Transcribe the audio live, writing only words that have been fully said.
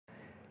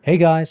Hey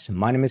guys,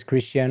 my name is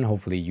Christian.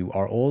 Hopefully you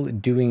are all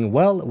doing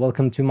well.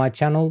 Welcome to my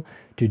channel.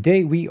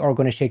 Today we are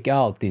going to check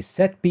out the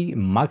ZP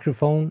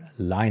microphone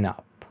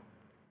lineup.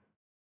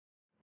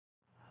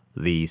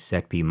 The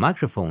ZP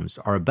microphones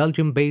are a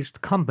Belgium-based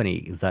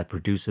company that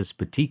produces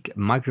boutique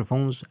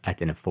microphones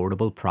at an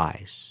affordable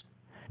price.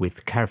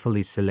 With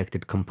carefully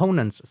selected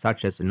components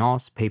such as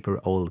NOS Paper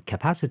Oil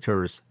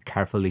Capacitors,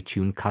 carefully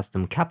tuned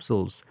custom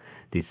capsules,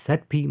 the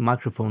ZP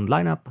microphone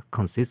lineup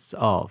consists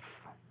of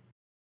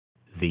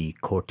the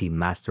CORTI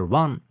Master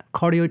 1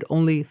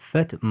 cardioid-only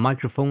FET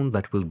microphone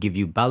that will give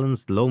you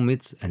balanced low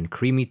mids and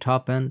creamy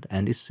top end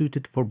and is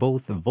suited for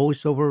both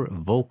voiceover,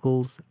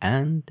 vocals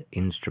and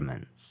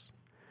instruments.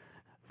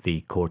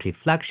 The CORTI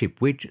Flagship,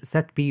 which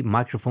ZP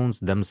microphones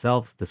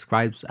themselves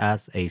describes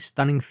as a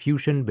stunning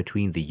fusion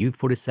between the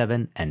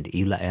U47 and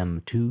ELA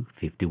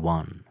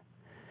M251.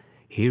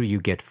 Here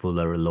you get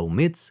fuller low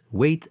mids,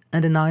 weight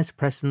and a nice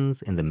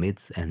presence in the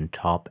mids and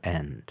top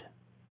end.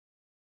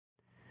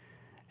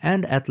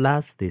 And at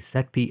last the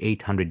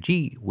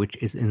ZP800G, which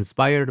is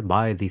inspired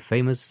by the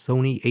famous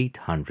Sony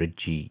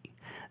 800G.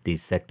 The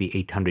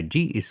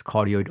ZP800G is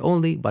cardioid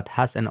only but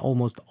has an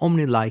almost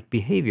Omni-like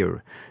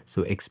behavior,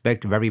 so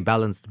expect very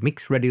balanced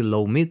mix-ready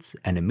low mids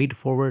and a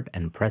mid-forward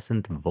and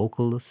present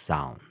vocal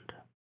sound.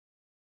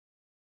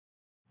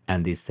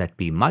 And the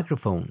ZP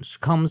microphones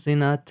comes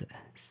in at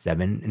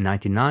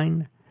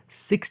 €799,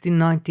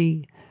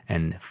 €1690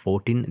 and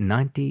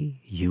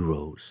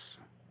 €1490.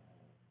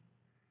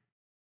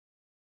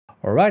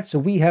 Alright, so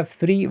we have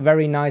three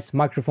very nice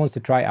microphones to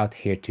try out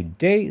here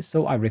today.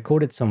 So I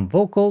recorded some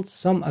vocals,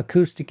 some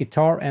acoustic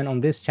guitar, and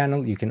on this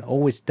channel you can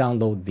always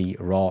download the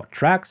raw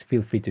tracks.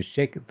 Feel free to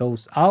check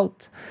those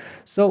out.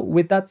 So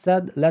with that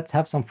said, let's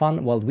have some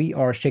fun while we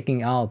are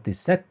checking out the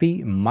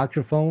ZP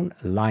microphone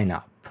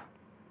lineup.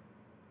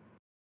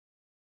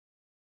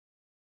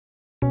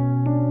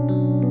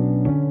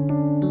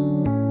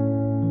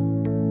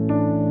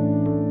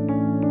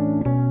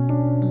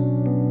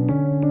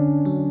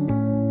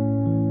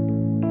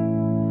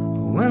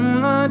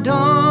 When the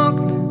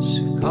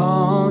darkness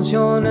calls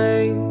your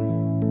name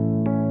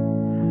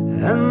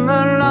and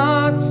the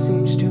light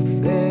seems to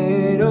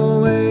fade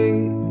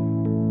away,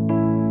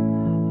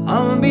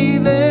 I'll be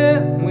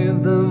there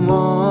with the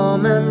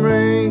warm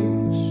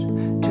embrace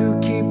to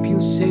keep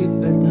you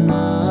safe at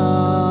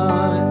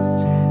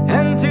night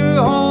and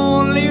to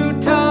hold you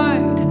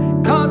tight,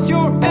 'cause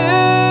you're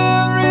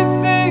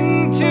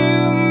everything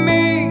to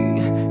me,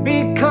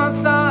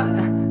 because I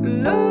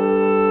love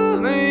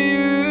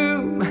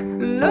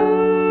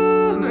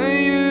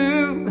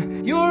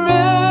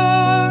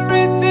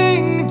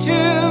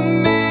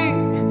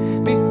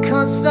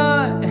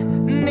I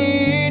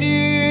need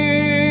you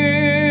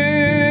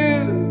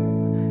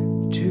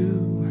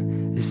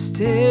to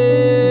stay.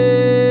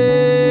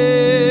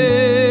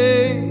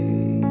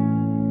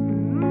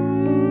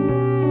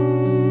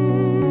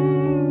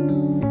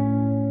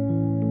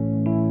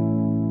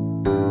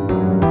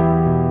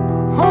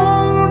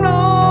 Hold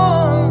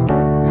on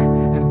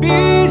and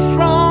be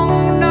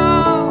strong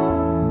now.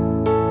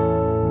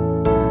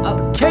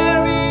 I'll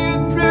carry you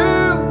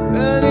through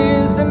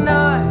this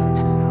night.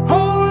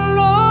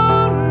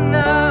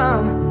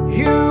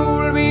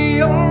 You'll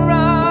be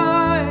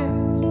alright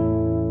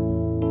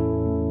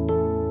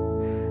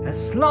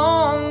as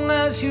long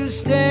as you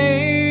stay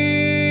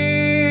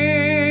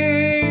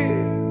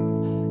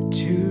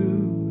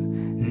tonight.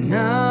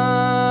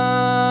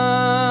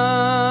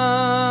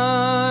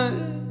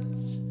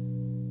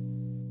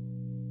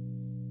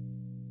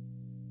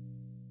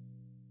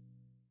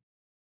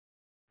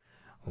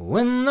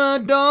 When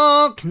the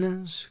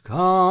darkness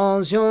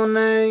calls your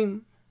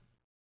name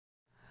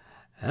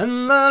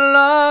and the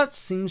light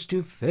seems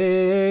to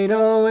fade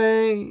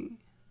away,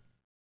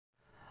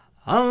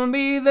 I'll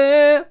be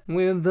there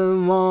with the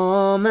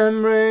warm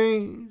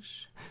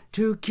embrace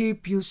to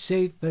keep you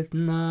safe at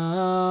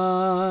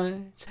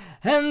night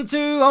and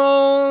to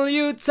hold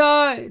you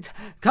tight,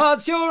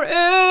 'cause you're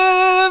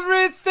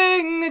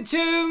everything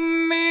to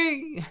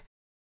me.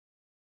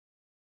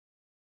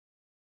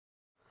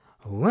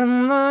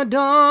 When the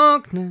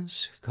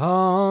darkness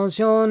calls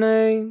your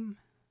name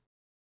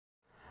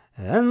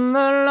and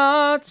the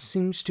light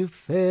seems to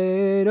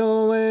fade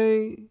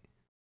away,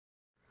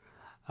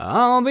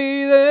 I'll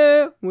be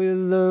there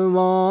with the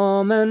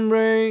warm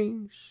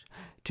embrace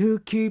to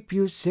keep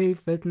you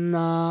safe at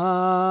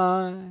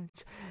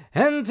night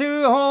and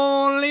to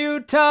hold you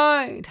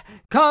tight,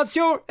 'cause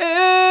you're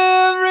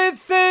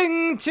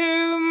everything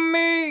to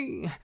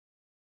me.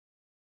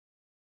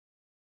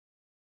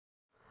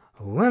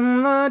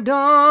 When the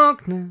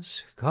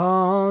darkness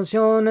calls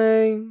your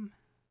name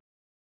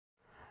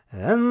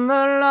and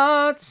the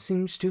light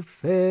seems to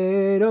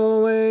fade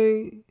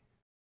away,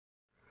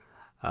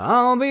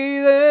 I'll be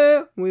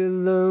there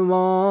with the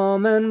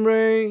warm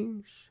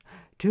embrace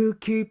to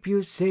keep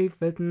you safe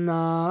at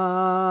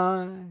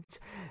night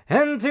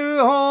and to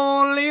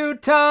hold you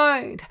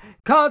tight,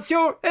 'cause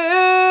you're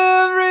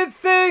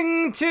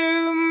everything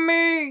to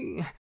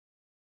me.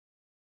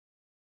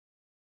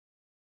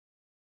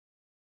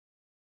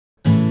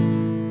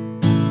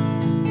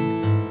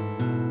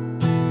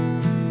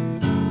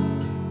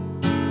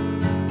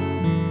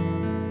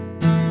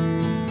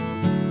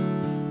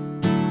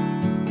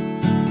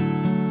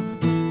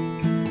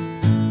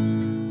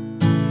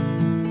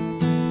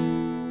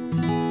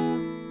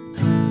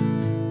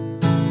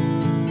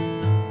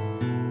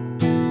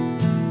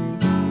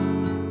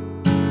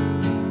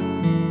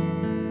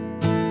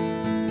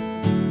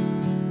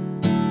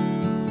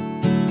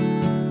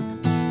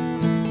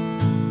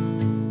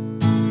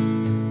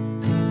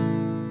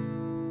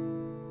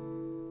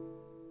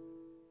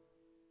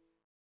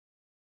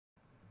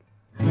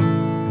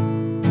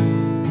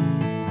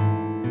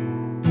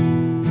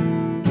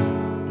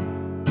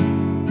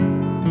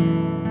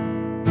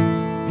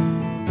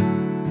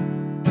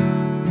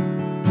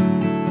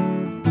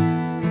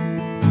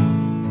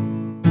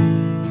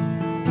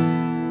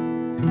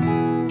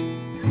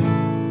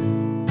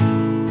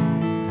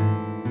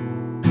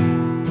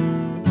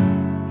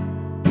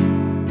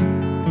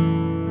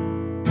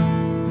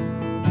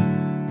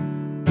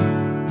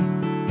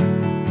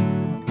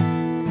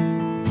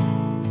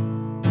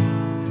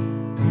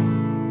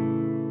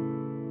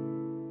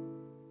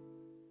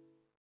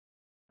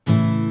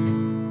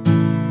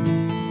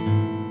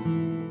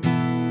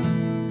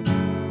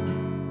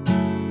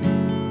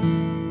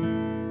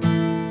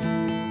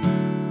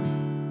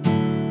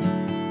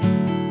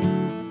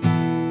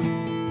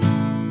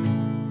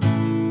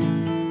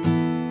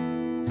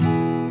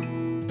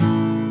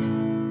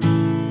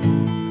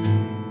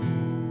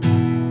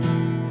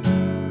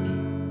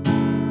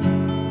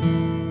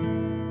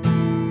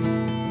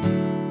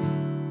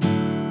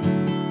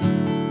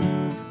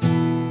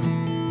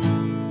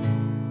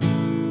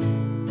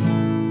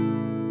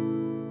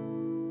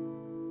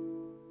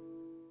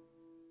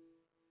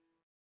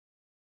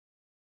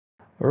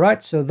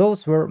 Alright, so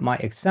those were my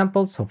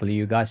examples. Hopefully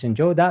you guys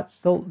enjoyed that.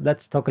 So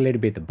let's talk a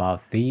little bit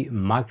about the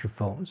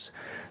microphones.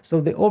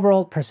 So the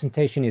overall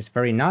presentation is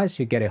very nice.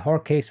 You get a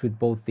hard case with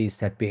both the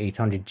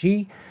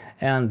ZP800G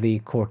and the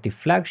CORTI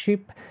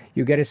Flagship.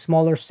 You get a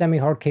smaller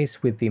semi-hard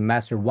case with the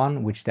Master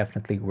 1, which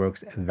definitely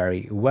works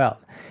very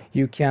well.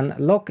 You can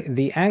lock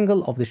the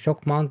angle of the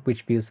shock mount,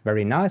 which feels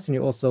very nice, and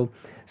you also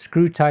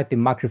screw tight the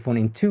microphone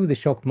into the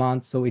shock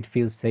mount so it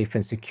feels safe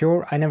and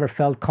secure. I never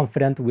felt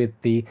confident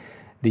with the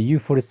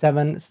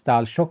U47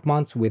 style shock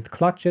mounts with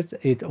clutches.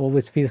 It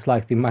always feels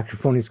like the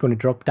microphone is going to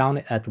drop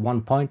down at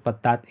one point,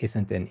 but that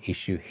isn't an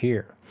issue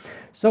here.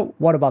 So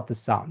what about the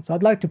sound? So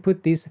I'd like to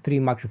put these three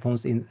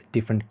microphones in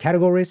different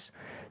categories.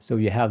 So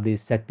you have the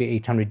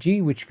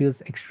ZP800G, which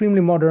feels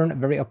extremely modern,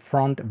 very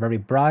upfront, very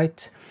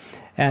bright.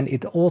 And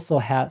it also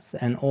has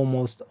an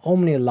almost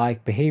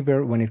Omni-like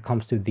behavior when it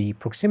comes to the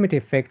proximity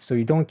effect. So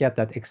you don't get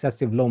that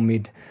excessive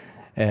low-mid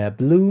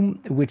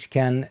bloom, which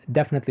can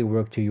definitely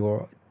work to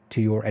your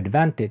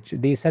advantage.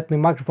 The ZP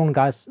microphone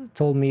guys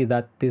told me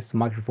that this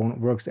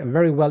microphone works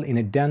very well in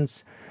a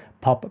dense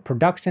pop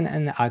production,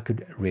 and I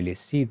could really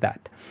see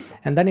that.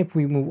 And then if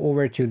we move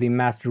over to the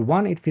Master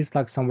 1, it feels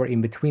like somewhere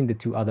in between the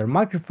two other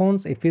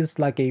microphones. It feels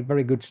like a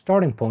very good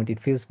starting point. It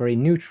feels very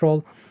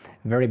neutral,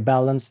 very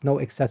balanced, no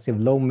excessive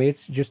low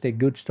mids, just a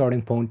good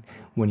starting point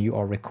when you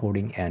are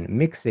recording and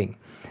mixing.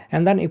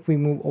 And then if we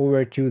move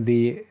over to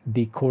the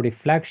CORTI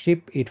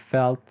Flagship, it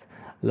felt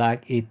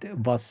like it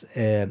was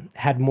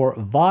had more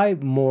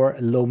vibe, more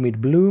low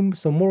mid bloom,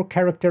 so more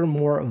character,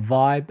 more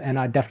vibe, and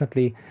I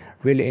definitely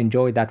really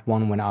enjoyed that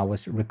one when I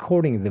was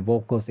recording the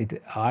vocals.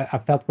 I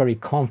felt very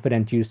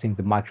confident using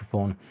the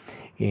microphone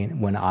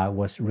when I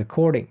was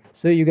recording.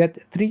 So you get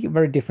three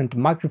very different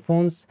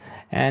microphones,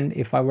 and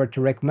if I were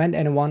to recommend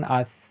anyone,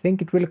 I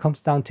think it really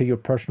comes down to your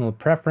personal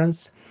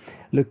preference.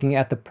 Looking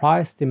at the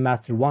price, the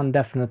Master 1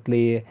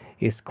 definitely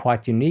is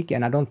quite unique,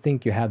 and I don't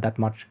think you have that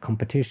much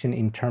competition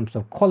in terms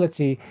of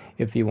quality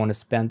if you want to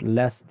spend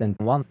less than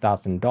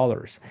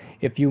 $1,000.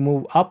 If you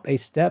move up a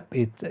step,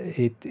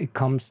 it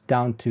comes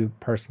down to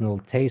personal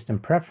taste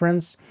and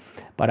preference,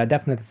 but I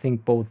definitely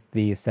think both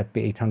the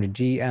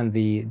ZP800G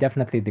and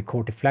definitely the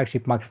CORTI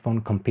Flagship microphone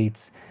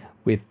competes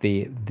with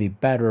the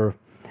better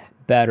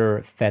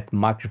FET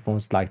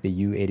microphones like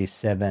the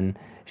U87,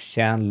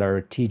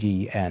 Chandler,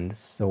 TG, and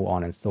so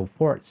on and so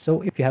forth.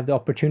 So if you have the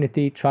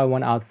opportunity, try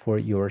one out for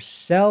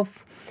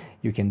yourself.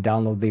 You can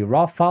download the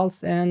raw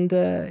files, and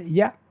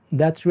yeah,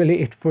 that's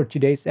really it for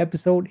today's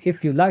episode.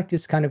 If you like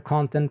this kind of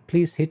content,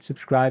 please hit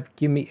subscribe,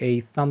 give me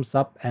a thumbs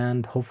up,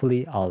 and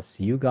hopefully I'll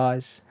see you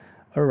guys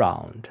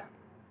around.